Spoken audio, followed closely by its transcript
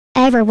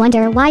Ever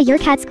wonder why your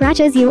cat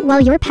scratches you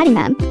while you're petting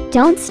them?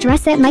 Don't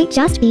stress, it might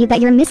just be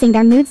that you're missing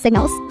their mood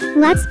signals.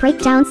 Let's break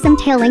down some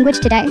tail language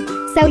today,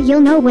 so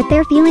you'll know what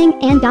they're feeling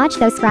and dodge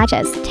those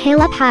scratches.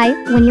 Tail up high.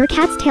 When your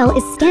cat's tail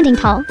is standing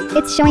tall,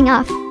 it's showing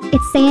off.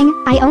 It's saying,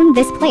 I own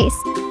this place.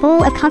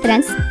 Full of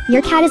confidence,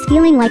 your cat is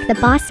feeling like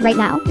the boss right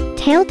now.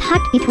 Tail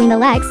tucked between the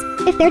legs.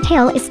 If their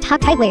tail is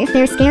tucked tightly,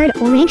 they're scared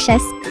or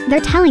anxious.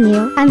 They're telling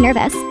you, I'm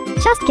nervous.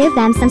 Just give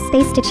them some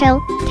space to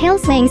chill. Tail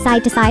swaying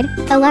side to side.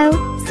 A low,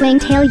 swaying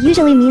tail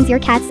usually means your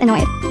cat's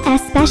annoyed.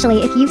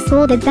 Especially if you've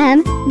scolded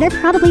them, they're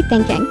probably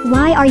thinking,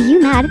 why are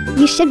you mad?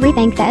 You should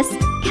rethink this.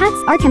 Cats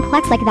are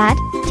complex like that.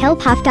 Tail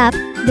puffed up.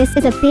 This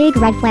is a big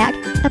red flag.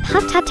 A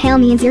puffed up tail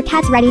means your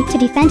cat's ready to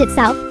defend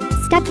itself.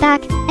 Step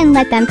back and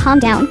let them calm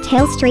down.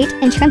 Tail straight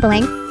and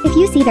trembling. If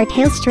you see their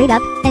tail straight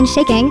up and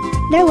shaking,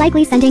 they're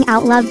likely sending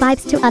out love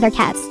vibes to other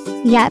cats.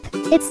 Yep,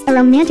 it's a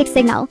romantic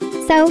signal.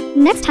 So,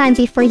 next time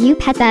before you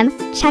pet them,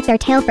 check their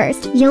tail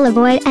first. You'll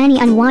avoid any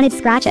unwanted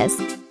scratches.